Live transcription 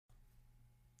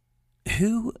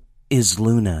Who is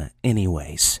Luna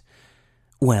anyways?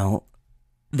 Well,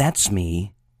 that's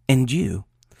me and you.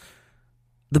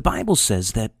 The Bible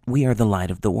says that we are the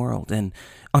light of the world, and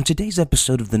on today's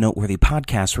episode of the Noteworthy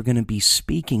Podcast, we're going to be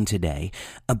speaking today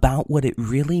about what it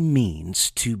really means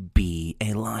to be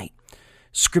a light.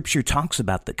 Scripture talks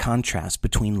about the contrast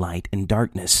between light and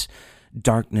darkness.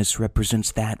 Darkness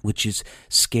represents that which is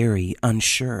scary,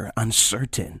 unsure,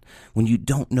 uncertain, when you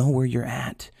don't know where you're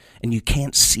at and you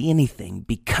can't see anything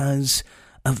because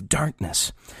of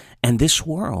darkness. And this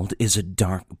world is a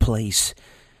dark place.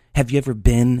 Have you ever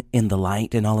been in the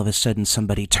light and all of a sudden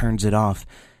somebody turns it off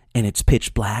and it's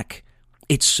pitch black?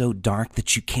 It's so dark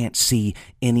that you can't see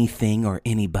anything or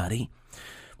anybody.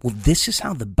 Well, this is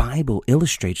how the Bible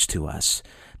illustrates to us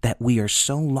that we are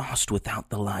so lost without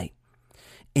the light.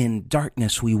 In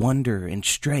darkness we wander and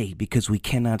stray because we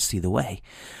cannot see the way.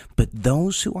 But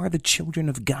those who are the children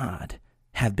of God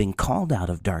have been called out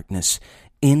of darkness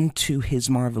into His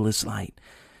marvelous light.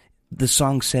 The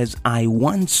song says, I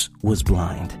once was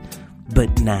blind,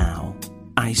 but now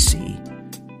I see.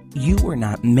 You were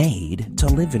not made to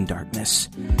live in darkness.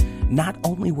 Not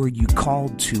only were you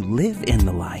called to live in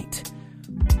the light,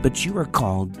 but you are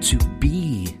called to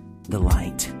be the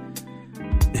light.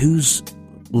 Who's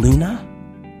Luna?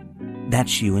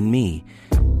 That's you and me.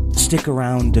 Stick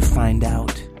around to find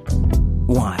out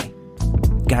why.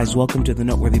 Guys, welcome to the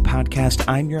Noteworthy Podcast.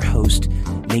 I'm your host,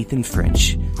 Nathan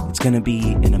French. It's going to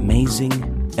be an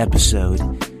amazing episode,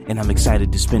 and I'm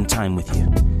excited to spend time with you.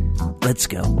 Let's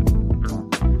go.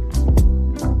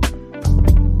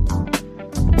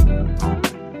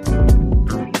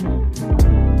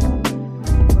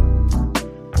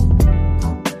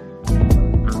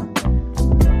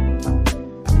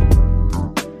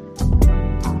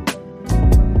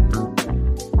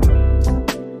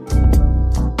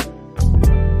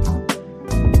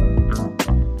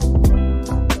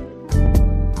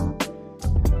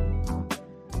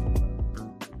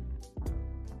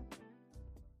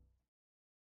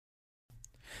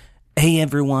 Hey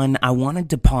everyone, I wanted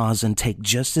to pause and take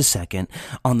just a second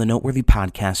on the Noteworthy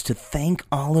Podcast to thank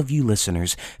all of you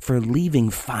listeners for leaving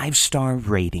 5-star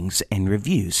ratings and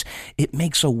reviews. It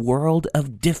makes a world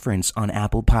of difference on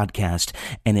Apple Podcast,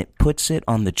 and it puts it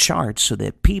on the charts so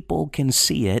that people can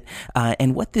see it.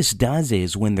 And what this does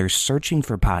is when they're searching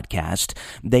for podcast,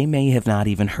 they may have not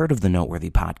even heard of the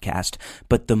Noteworthy Podcast,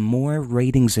 but the more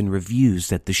ratings and reviews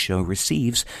that the show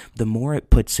receives, the more it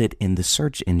puts it in the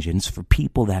search engines for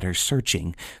people that are searching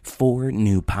for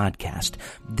new podcast.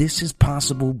 This is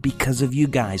possible because of you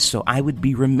guys, so I would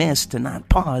be remiss to not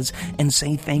pause and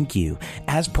say thank you.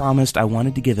 As promised, I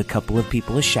wanted to give a couple of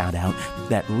people a shout out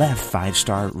that left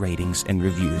 5-star ratings and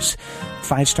reviews.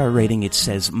 5-star rating, it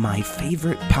says, my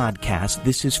favorite podcast.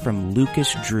 This is from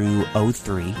Lucas Drew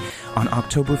 03 on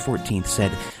October 14th,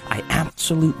 said, I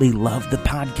absolutely love the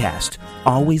podcast.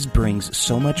 Always brings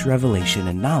so much revelation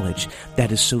and knowledge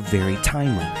that is so very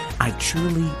timely. I've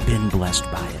truly been blessed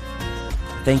by it.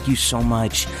 Thank you so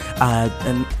much.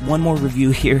 And one more review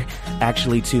here.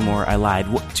 Actually, two more. I lied.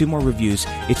 2 more reviews.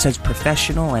 It says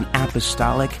professional and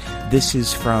apostolic. This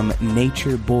is from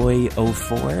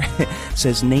NatureBoy04.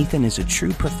 Says Nathan is a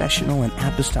true professional and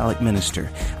apostolic minister.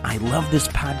 I love this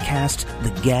podcast, the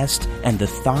guest, and the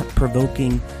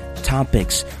thought-provoking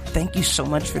topics. Thank you so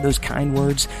much for those kind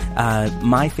words.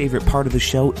 My favorite part of the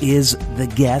show is the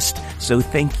guest, so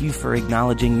thank you for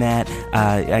acknowledging that.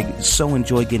 I so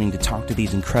enjoy getting to talk to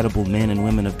these incredible men and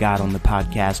women of God on the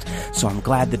podcast, so I'm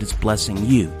glad that it's blessing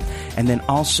you. And then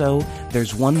also,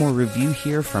 there's one more review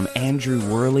here from Andrew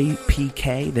Worley,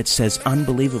 PK, that says,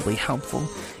 unbelievably helpful.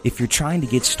 If you're trying to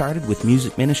get started with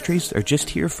music ministries or just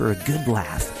here for a good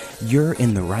laugh, you're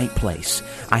in the right place.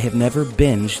 I have never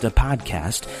binged a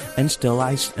podcast until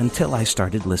I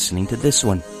started listening to this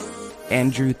one.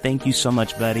 Andrew, thank you so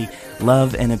much, buddy.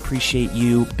 Love and appreciate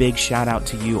you. Big shout out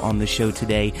to you on the show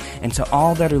today. And to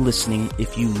all that are listening,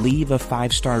 if you leave a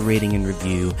 5-star rating and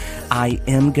review, I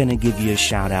am going to give you a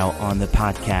shout out on the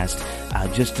podcast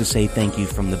just to say thank you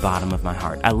from the bottom of my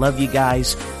heart. I love you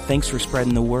guys. Thanks for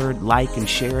spreading the word. Like and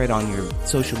share it on your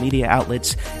social media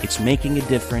outlets. It's making a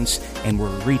difference, and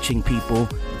we're reaching people.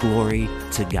 Glory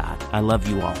to God. I love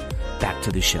you all. Back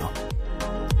to the show.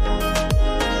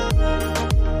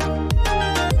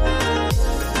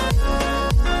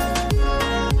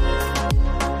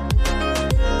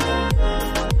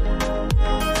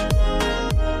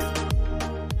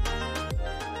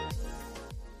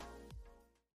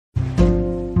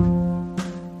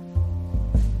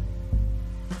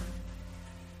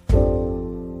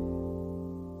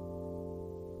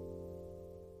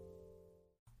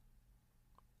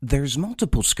 There's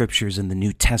multiple scriptures in the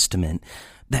New Testament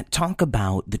that talk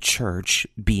about the church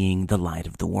being the light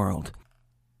of the world.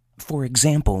 For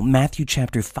example, Matthew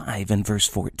chapter 5 and verse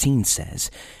 14 says,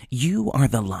 "You are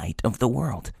the light of the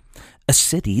world. A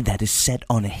city that is set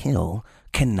on a hill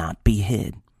cannot be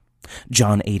hid."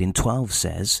 John 8 and 12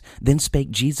 says, "Then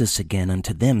spake Jesus again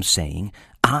unto them, saying,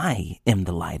 I am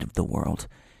the light of the world.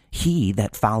 He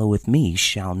that followeth me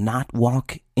shall not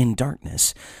walk in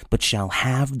darkness, but shall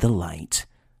have the light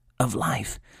of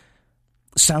life."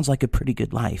 Sounds like a pretty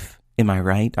good life. Am I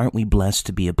right? Aren't we blessed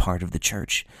to be a part of the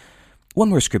church? One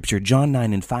more scripture, John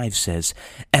 9 and 5 says,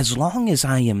 "As long as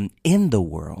I am in the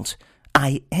world,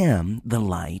 I am the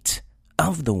light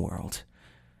of the world."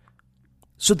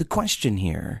 So the question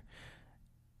here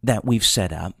that we've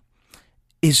set up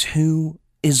is, who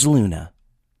is Luna?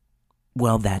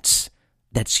 Well, that's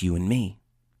you and me.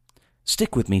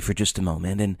 Stick with me for just a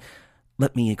moment and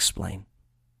let me explain.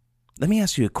 Let me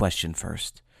ask you a question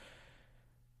first.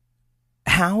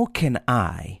 How can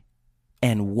I,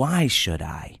 and why should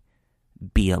I,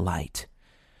 be a light?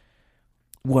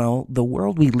 Well, the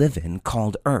world we live in,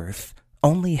 called Earth,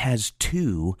 only has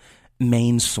two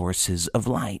main sources of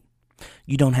light.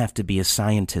 You don't have to be a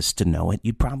scientist to know it.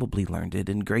 You probably learned it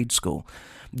in grade school.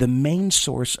 The main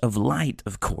source of light,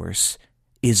 of course,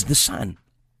 is the sun.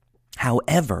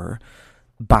 However,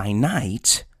 by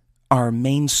night, our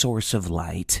main source of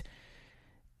light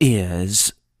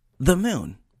is the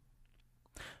moon.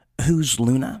 Who's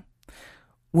Luna?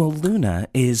 Well, Luna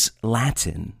is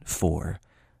Latin for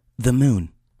the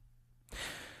moon.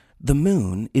 The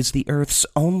moon is the Earth's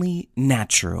only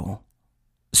natural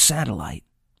satellite.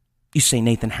 You say,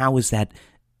 Nathan, how is that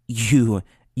you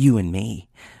and me?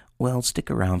 Well, stick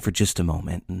around for just a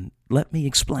moment and let me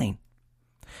explain.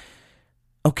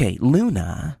 Okay,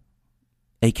 Luna,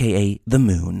 aka the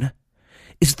moon,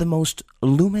 is the most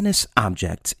luminous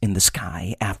object in the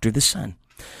sky after the sun.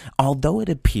 Although it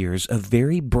appears a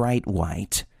very bright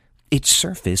white, its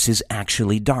surface is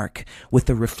actually dark, with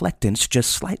a reflectance just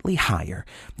slightly higher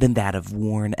than that of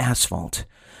worn asphalt.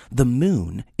 The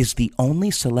moon is the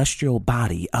only celestial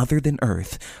body other than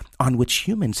Earth on which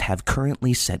humans have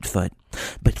currently set foot.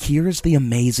 But here's the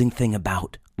amazing thing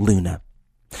about Luna.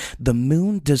 The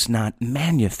moon does not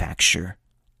manufacture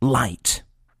light.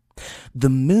 The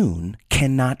moon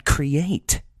cannot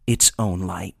create its own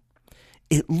light.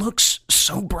 It looks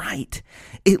so bright.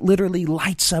 It literally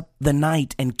lights up the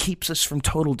night and keeps us from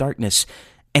total darkness.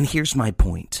 And here's my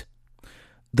point.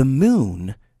 The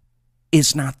moon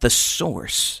is not the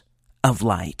source of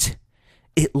light.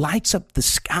 It lights up the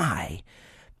sky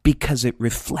because it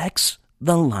reflects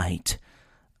the light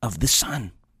of the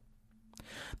sun.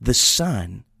 The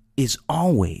sun is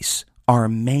always our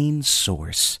main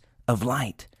source of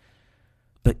light.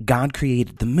 But God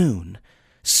created the moon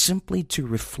simply to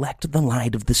reflect the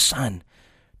light of the sun,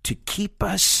 to keep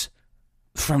us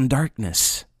from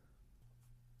darkness.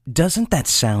 Doesn't that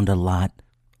sound a lot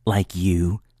like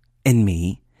you and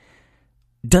me?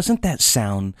 Doesn't that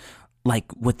sound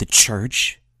like what the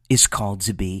church is called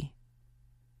to be?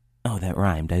 Oh, that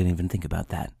rhymed. I didn't even think about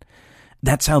that.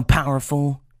 That's how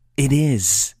powerful it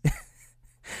is.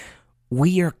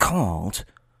 We are called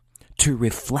to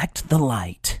reflect the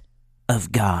light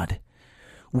of God.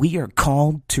 We are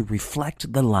called to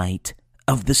reflect the light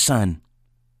of the sun.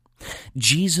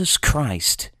 Jesus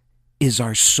Christ is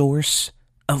our source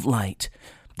of light,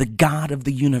 the God of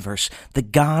the universe, the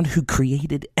God who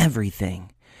created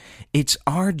everything. It's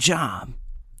our job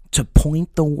to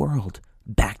point the world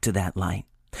back to that light.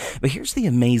 But here's the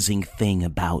amazing thing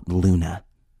about Luna.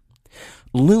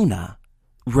 Luna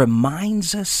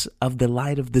reminds us of the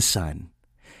light of the sun,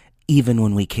 even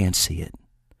when we can't see it.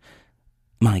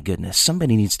 My goodness,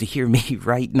 somebody needs to hear me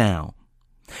right now.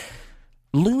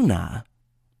 Luna,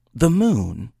 the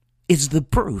moon, is the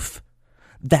proof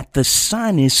that the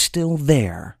sun is still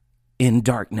there in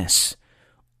darkness.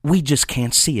 We just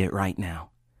can't see it right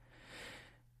now.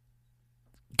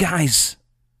 Guys,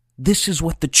 this is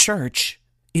what the church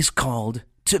is called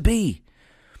to be.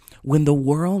 When the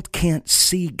world can't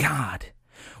see God,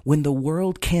 when the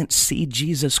world can't see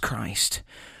Jesus Christ,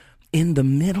 in the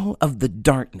middle of the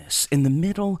darkness, in the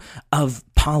middle of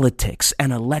politics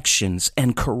and elections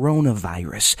and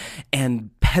coronavirus and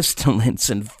pestilence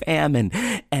and famine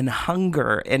and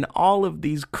hunger and all of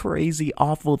these crazy,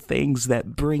 awful things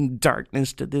that bring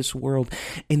darkness to this world,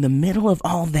 in the middle of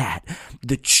all that,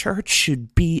 the church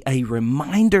should be a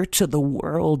reminder to the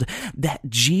world that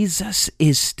Jesus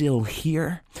is still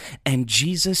here and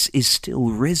Jesus is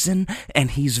still risen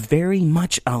and he's very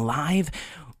much alive.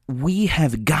 We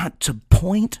have got to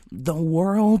point the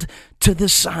world to the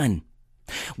sun.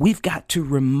 We've got to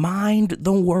remind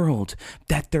the world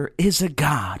that there is a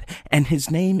God, and his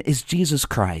name is Jesus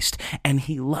Christ, and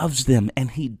he loves them,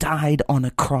 and he died on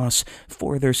a cross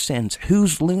for their sins.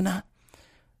 Who's Luna?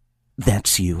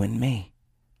 That's you and me.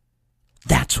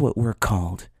 That's what we're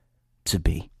called to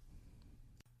be.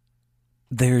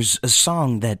 There's a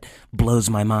song that blows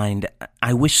my mind.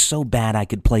 I wish so bad I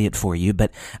could play it for you,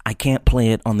 but I can't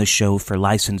play it on the show for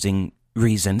licensing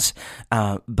reasons.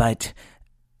 But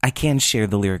I can share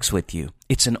the lyrics with you.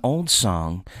 It's an old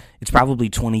song. It's probably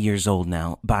 20 years old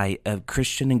now, by a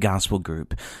Christian and gospel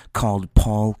group called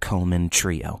Paul Coleman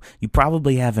Trio. You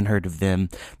probably haven't heard of them.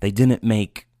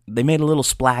 They made a little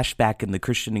splash back in the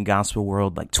Christian and gospel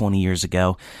world like 20 years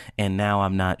ago, and now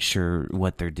I'm not sure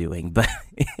what they're doing. But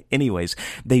anyways,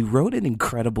 they wrote an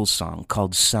incredible song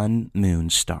called Sun, Moon,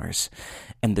 Stars.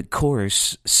 And the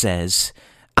chorus says,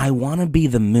 I want to be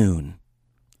the moon.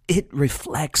 It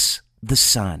reflects the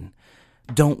sun.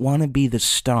 Don't want to be the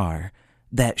star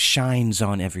that shines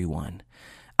on everyone.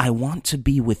 I want to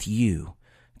be with you,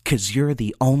 'cause you're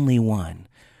the only one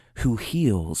who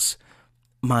heals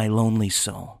my lonely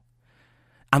soul.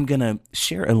 I'm going to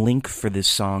share a link for this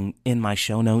song in my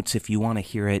show notes if you want to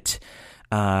hear it.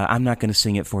 I'm not going to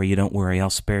sing it for you, don't worry, I'll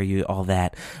spare you all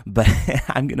that. But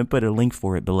I'm going to put a link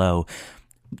for it below.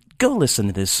 Go listen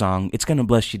to this song. It's going to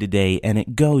bless you today, and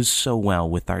it goes so well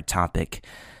with our topic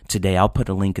today. I'll put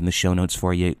a link in the show notes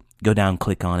for you. Go down,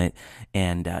 click on it,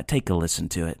 and take a listen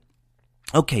to it.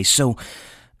 Okay, so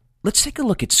let's take a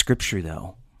look at Scripture,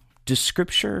 though. Does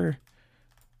Scripture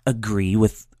agree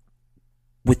with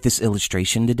this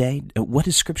illustration today? What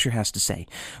does Scripture has to say?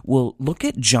 Well, look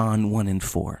at John 1 and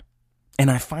 4. And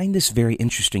I find this very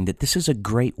interesting, that this is a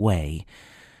great way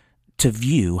to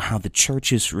view how the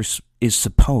church is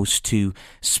supposed to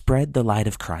spread the light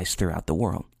of Christ throughout the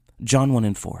world. John 1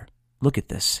 and 4. Look at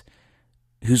this.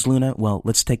 Who's Luna? Well,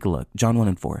 let's take a look. John 1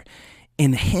 and 4.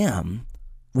 In him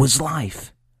was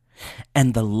life,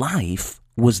 and the life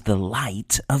was the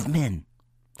light of men.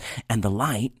 And the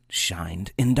light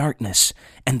shined in darkness,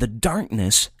 and the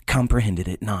darkness comprehended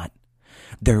it not.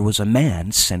 There was a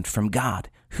man sent from God,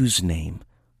 whose name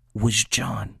was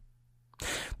John.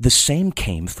 The same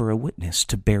came for a witness,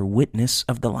 to bear witness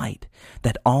of the light,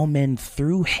 that all men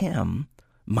through him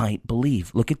might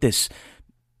believe. Look at this.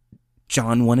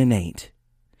 John 1 and 8.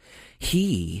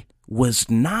 He was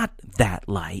not that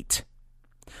light,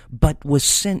 but was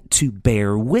sent to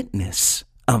bear witness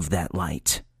of that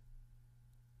light.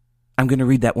 I'm going to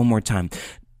read that one more time.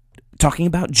 Talking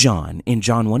about John in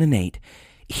John 1 and 8,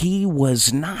 he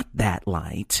was not that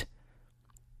light,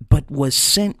 but was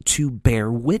sent to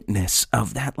bear witness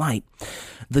of that light.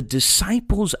 The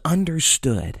disciples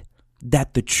understood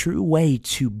that the true way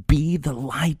to be the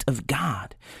light of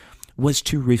God was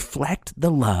to reflect the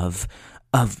love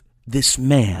of this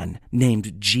man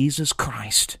named Jesus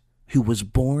Christ, who was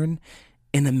born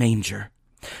in a manger,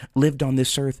 lived on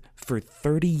this earth for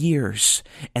 30 years,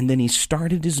 and then he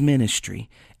started his ministry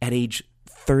at age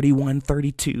 31,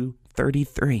 32,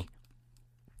 33.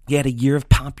 He had a year of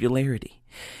popularity.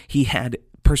 He had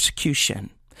persecution.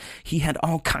 He had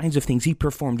all kinds of things. He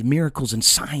performed miracles and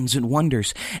signs and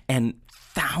wonders, and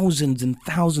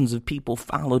thousands of people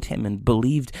followed him and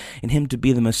believed in him to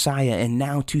be the Messiah. And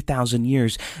now, 2,000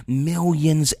 years,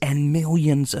 millions and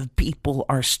millions of people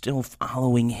are still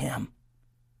following him.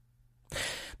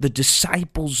 The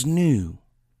disciples knew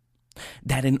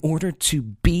that in order to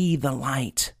be the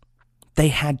light, they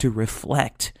had to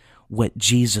reflect what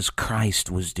Jesus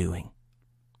Christ was doing.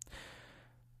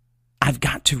 I've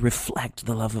got to reflect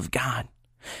the love of God.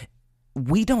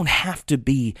 We don't have to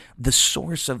be the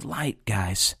source of light,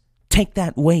 guys. Take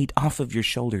that weight off of your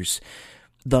shoulders.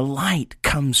 The light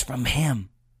comes from him.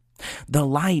 The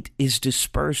light is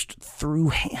dispersed through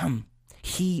him.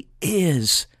 He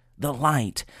is the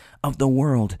light of the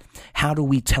world. How do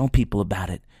we tell people about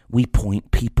it? We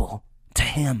point people to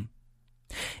him.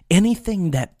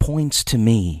 Anything that points to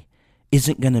me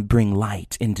isn't going to bring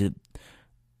light into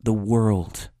the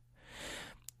world.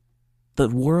 The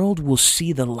world will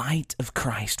see the light of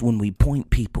Christ when we point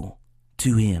people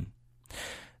to him.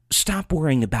 Stop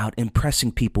worrying about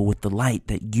impressing people with the light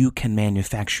that you can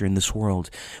manufacture in this world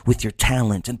with your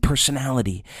talent and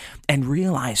personality, and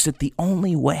realize that the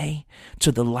only way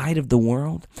to the light of the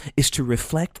world is to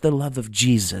reflect the love of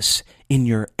Jesus in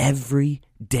your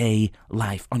everyday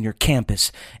life, on your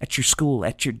campus, at your school,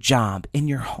 at your job, in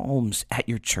your homes, at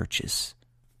your churches.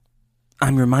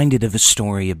 I'm reminded of a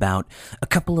story about a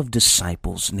couple of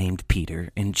disciples named Peter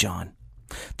and John.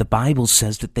 The Bible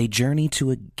says that they journeyed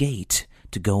to a gate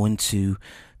to go into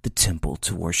the temple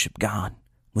to worship God.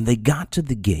 When they got to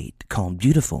the gate called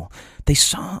Beautiful, they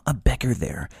saw a beggar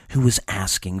there who was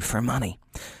asking for money.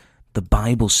 The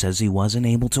Bible says he wasn't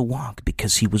able to walk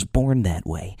because he was born that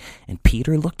way. And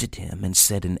Peter looked at him and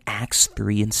said in Acts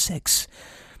 3:6,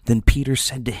 then Peter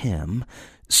said to him,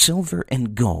 silver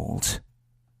and gold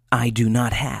I do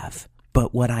not have,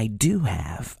 but what I do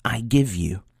have I give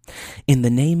you. In the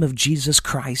name of Jesus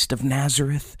Christ of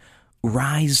Nazareth,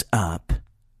 rise up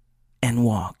and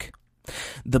walk.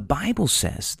 The Bible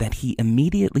says that he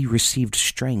immediately received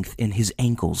strength in his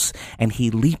ankles, and he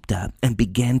leaped up and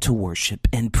began to worship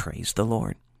and praise the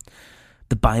Lord.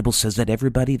 The Bible says that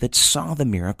everybody that saw the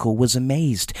miracle was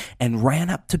amazed and ran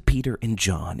up to Peter and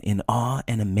John in awe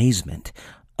and amazement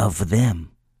of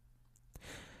them.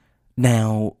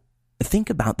 Now, think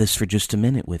about this for just a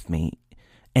minute with me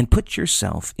and put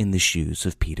yourself in the shoes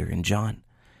of Peter and John.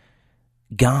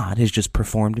 God has just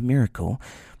performed a miracle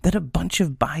that a bunch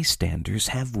of bystanders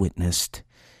have witnessed.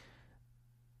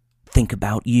 Think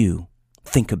about you.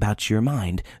 Think about your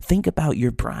mind. Think about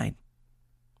your pride.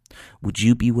 Would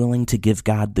you be willing to give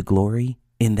God the glory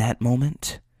in that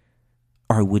moment?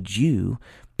 Or would you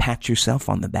pat yourself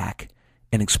on the back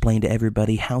and explain to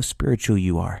everybody how spiritual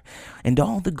you are and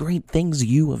all the great things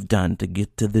you have done to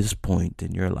get to this point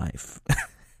in your life?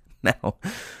 Now,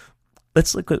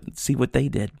 let's see what they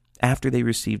did. After they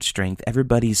received strength,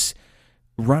 everybody's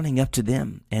running up to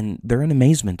them, and they're in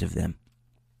amazement of them.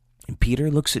 And Peter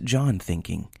looks at John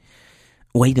thinking,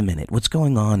 wait a minute, what's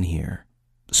going on here?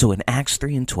 So in Acts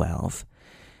 3:12,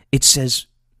 it says,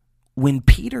 when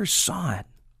Peter saw it,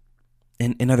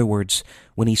 in other words,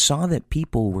 when he saw that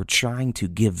people were trying to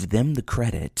give them the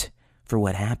credit for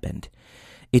what happened,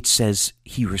 it says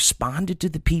he responded to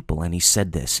the people and he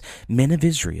said this, men of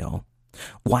Israel,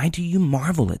 why do you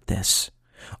marvel at this?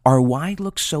 Or why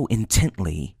look so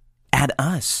intently at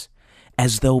us,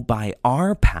 as though by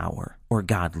our power or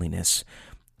godliness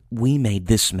we made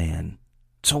this man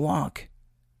to walk?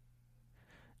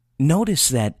 Notice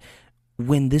that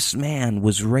when this man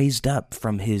was raised up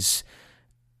from his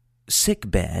sick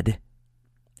bed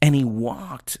and he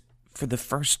walked for the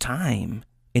first time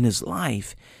in his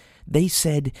life, they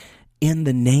said, in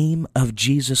the name of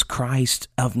Jesus Christ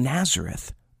of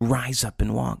Nazareth, rise up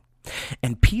and walk.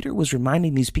 And Peter was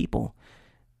reminding these people,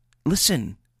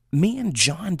 listen, me and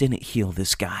John didn't heal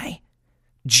this guy.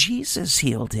 Jesus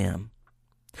healed him.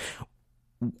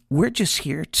 We're just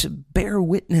here to bear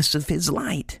witness of his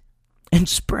light and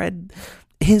spread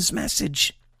his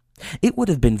message. It would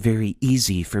have been very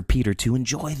easy for Peter to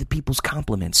enjoy the people's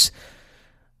compliments,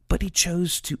 but he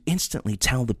chose to instantly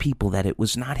tell the people that it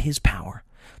was not his power,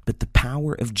 but the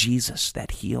power of Jesus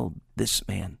that healed this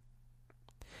man.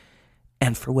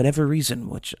 And for whatever reason,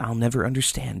 which I'll never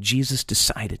understand, Jesus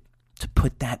decided to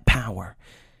put that power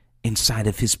inside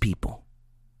of his people.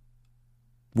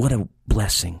 What a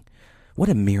blessing. What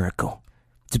a miracle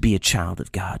to be a child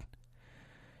of God.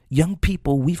 Young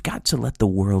people, we've got to let the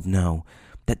world know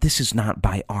that this is not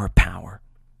by our power,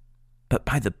 but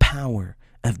by the power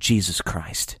of Jesus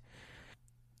Christ.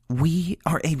 We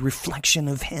are a reflection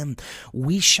of him.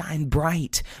 We shine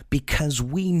bright because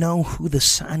we know who the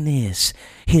Son is.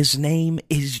 His name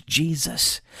is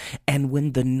Jesus. And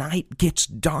when the night gets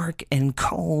dark and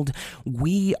cold,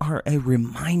 we are a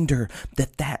reminder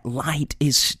that that light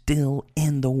is still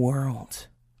in the world.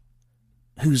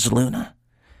 Who's Luna?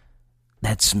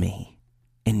 That's me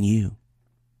and you.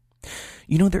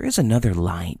 You know, there is another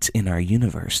light in our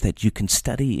universe that you can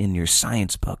study in your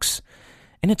science books,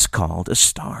 and it's called a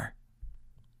star.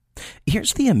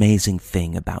 Here's the amazing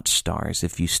thing about stars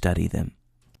if you study them.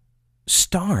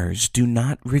 Stars do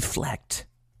not reflect,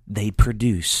 they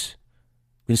produce.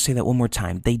 I'm going to say that one more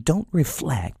time. They don't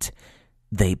reflect,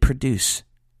 they produce.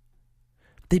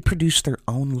 They produce their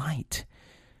own light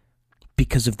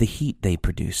because of the heat they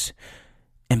produce.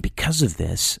 And because of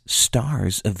this,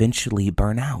 stars eventually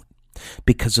burn out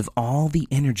because of all the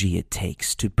energy it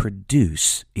takes to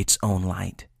produce its own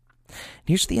light.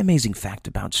 Here's the amazing fact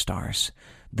about stars.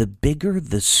 The bigger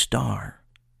the star,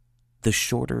 the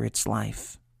shorter its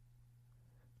life.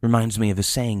 Reminds me of a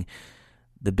saying,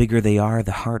 the bigger they are,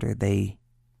 the harder they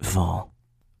fall.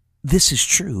 This is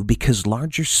true because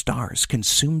larger stars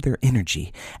consume their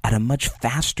energy at a much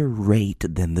faster rate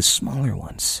than the smaller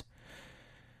ones.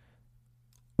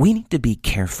 We need to be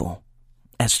careful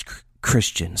as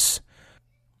Christians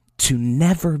to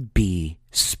never be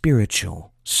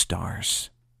spiritual stars.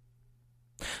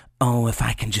 Oh, if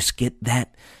I can just get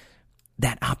that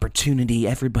opportunity,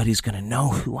 everybody's going to know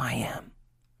who I am.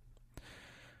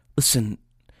 Listen,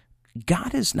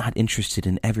 God is not interested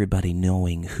in everybody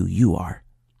knowing who you are.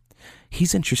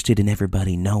 He's interested in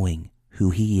everybody knowing who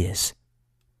he is.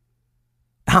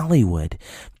 Hollywood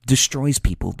destroys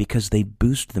people because they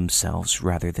boost themselves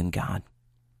rather than God.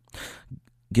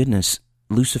 Goodness,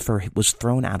 Lucifer was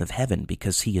thrown out of heaven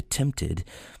because he attempted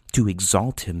to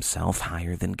exalt himself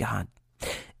higher than God.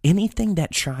 Anything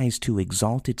that tries to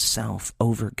exalt itself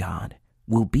over God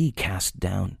will be cast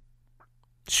down.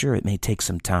 Sure, it may take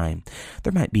some time.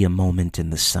 There might be a moment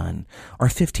in the sun or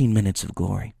 15 minutes of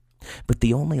glory. But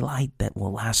the only light that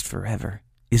will last forever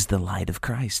is the light of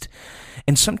Christ.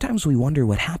 And sometimes we wonder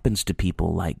what happens to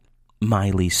people like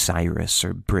Miley Cyrus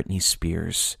or Britney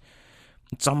Spears.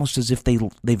 It's almost as if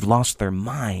they've lost their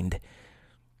mind.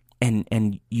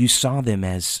 And you saw them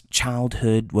as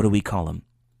childhood, what do we call them?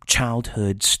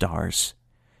 Childhood stars.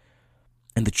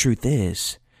 And the truth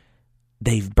is,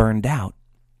 they've burned out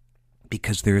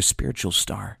because they're a spiritual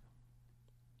star.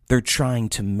 They're trying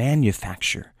to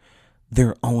manufacture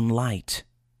their own light.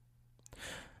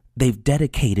 They've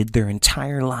dedicated their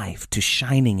entire life to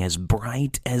shining as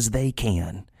bright as they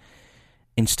can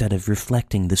instead of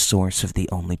reflecting the source of the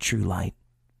only true light.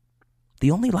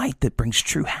 The only light that brings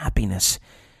true happiness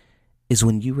is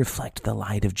when you reflect the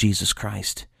light of Jesus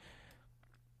Christ.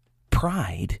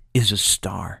 Pride is a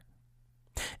star.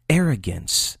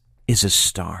 Arrogance is a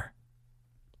star.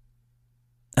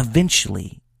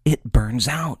 Eventually, it burns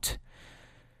out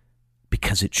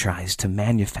because it tries to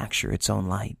manufacture its own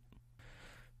light.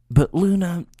 But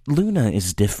Luna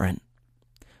is different.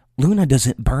 Luna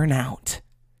doesn't burn out.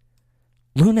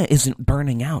 Luna isn't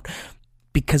burning out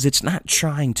because it's not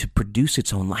trying to produce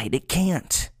its own light. It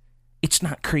can't. It's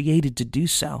not created to do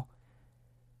so.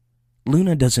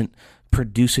 Luna doesn't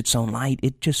produce its own light.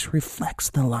 It just reflects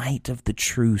the light of the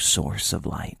true source of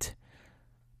light,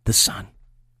 the sun.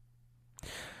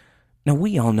 Now,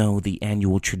 we all know the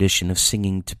annual tradition of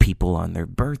singing to people on their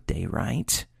birthday,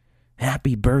 right?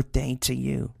 Happy birthday to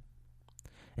you.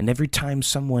 And every time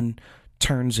someone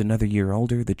turns another year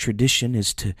older, the tradition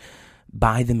is to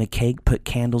buy them a cake, put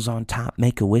candles on top,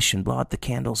 make a wish, and blow out the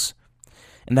candles.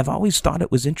 And I've always thought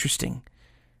it was interesting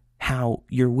how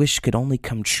your wish could only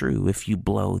come true if you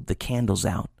blow the candles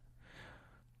out.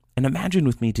 And imagine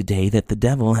with me today that the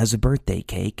devil has a birthday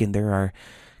cake and there are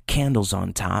candles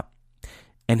on top,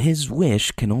 and his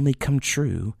wish can only come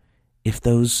true if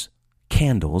those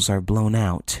candles are blown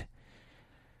out.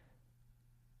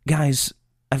 Guys,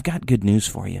 I've got good news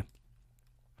for you.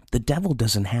 The devil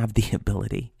doesn't have the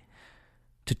ability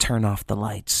to turn off the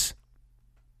lights.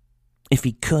 If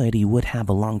he could, he would have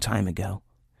a long time ago.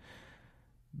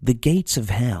 The gates of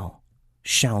hell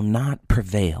shall not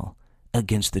prevail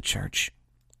against the church.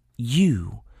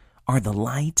 You are the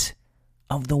light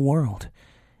of the world,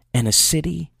 and a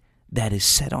city that is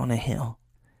set on a hill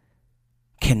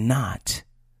cannot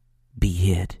be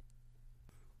hid.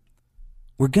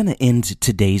 We're going to end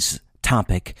today's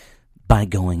topic by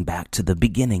going back to the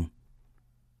beginning.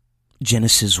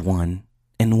 Genesis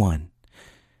 1:1.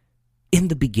 In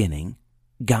the beginning,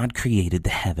 God created the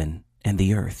heaven and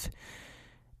the earth.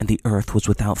 And the earth was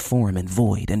without form and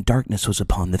void, and darkness was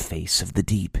upon the face of the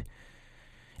deep.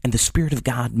 And the Spirit of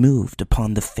God moved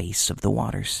upon the face of the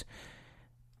waters.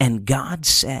 And God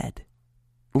said,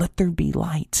 "Let there be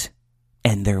light."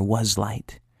 And there was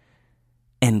light.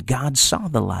 And God saw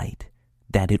the light,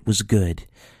 that it was good,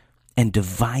 and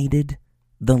divided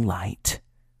the light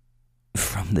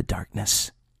from the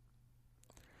darkness.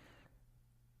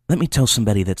 Let me tell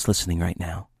somebody that's listening right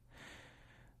now.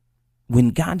 When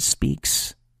God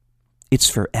speaks, it's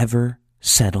forever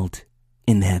settled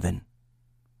in heaven.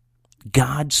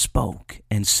 God spoke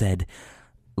and said,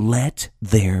 "Let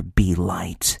there be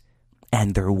light,"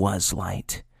 and there was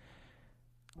light.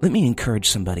 Let me encourage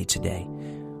somebody today.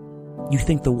 You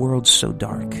think the world's so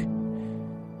dark,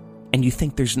 and you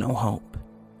think there's no hope,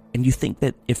 and you think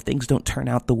that if things don't turn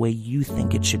out the way you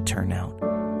think it should turn out,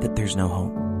 that there's no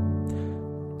hope.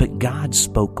 But God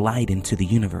spoke light into the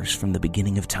universe from the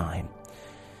beginning of time.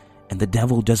 And the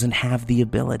devil doesn't have the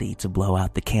ability to blow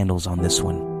out the candles on this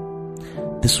one.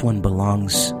 This one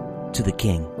belongs to the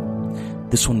King.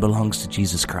 This one belongs to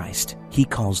Jesus Christ. He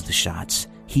calls the shots.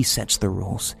 He sets the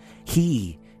rules.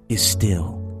 He is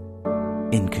still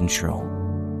in control.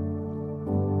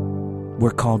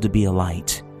 We're called to be a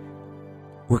light.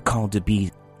 We're called to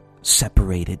be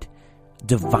separated,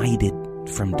 divided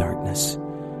from darkness.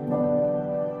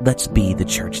 Let's be the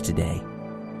church today.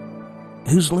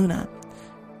 Who's Luna?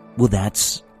 Well,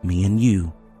 that's me and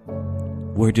you.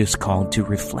 We're just called to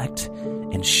reflect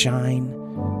and shine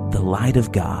the light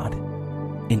of God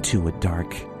into a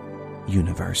dark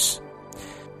universe.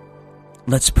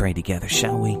 Let's pray together,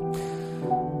 shall we?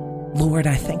 Lord,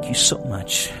 I thank you so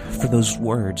much for those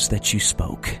words that you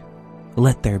spoke.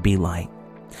 Let there be light.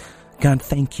 God,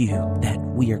 thank you that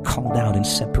we are called out and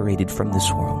separated from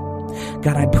this world.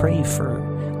 God, I pray for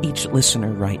each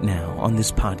listener right now on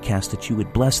this podcast that you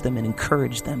would bless them and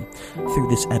encourage them through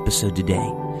this episode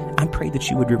today. I pray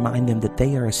that you would remind them that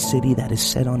they are a city that is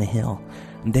set on a hill.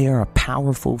 They are a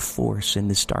powerful force in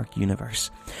this dark universe.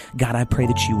 God, I pray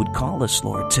that you would call us,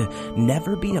 Lord, to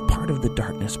never be a part of the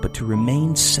darkness, but to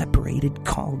remain separated,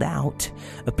 called out,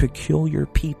 a peculiar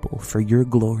people for your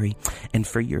glory and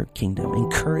for your kingdom.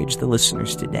 Encourage the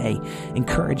listeners today.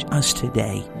 Encourage us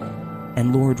today.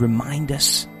 And Lord, remind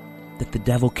us that the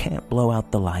devil can't blow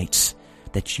out the lights,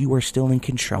 that you are still in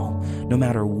control. No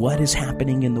matter what is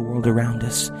happening in the world around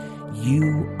us,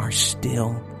 you are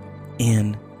still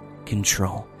in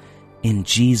control. In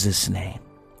Jesus' name,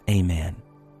 amen.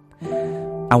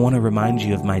 I want to remind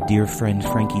you of my dear friend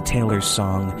Frankie Taylor's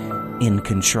song, In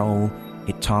Control.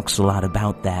 It talks a lot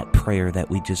about that prayer that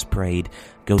we just prayed.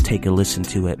 Go take a listen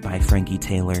to it by Frankie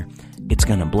Taylor. It's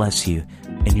going to bless you,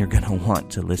 and you're going to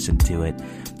want to listen to it.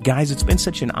 Guys, it's been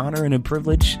such an honor and a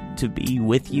privilege to be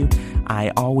with you.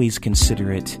 I always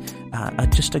consider it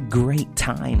just a great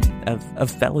time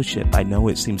of fellowship. I know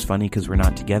it seems funny because we're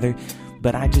not together,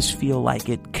 but I just feel like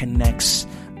it connects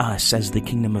us as the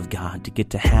kingdom of God to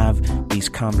get to have these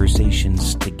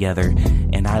conversations together.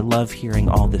 And I love hearing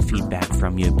all the feedback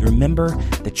from you. Remember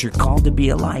that you're called to be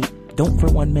a light. Don't for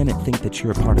 1 minute think that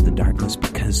you're a part of the darkness,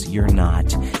 because you're not.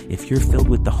 If you're filled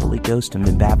with the Holy Ghost and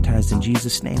been baptized in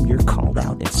Jesus' name, you're called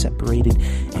out and separated,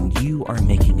 and you are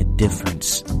making a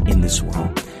difference in this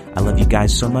world. I love you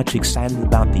guys so much. Excited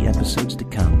about the episodes to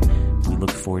come. We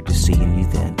look forward to seeing you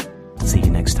then. See you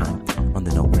next time on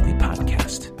the Noteworthy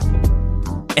Podcast.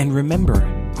 And remember,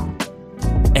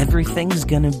 everything's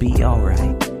gonna be all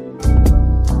right.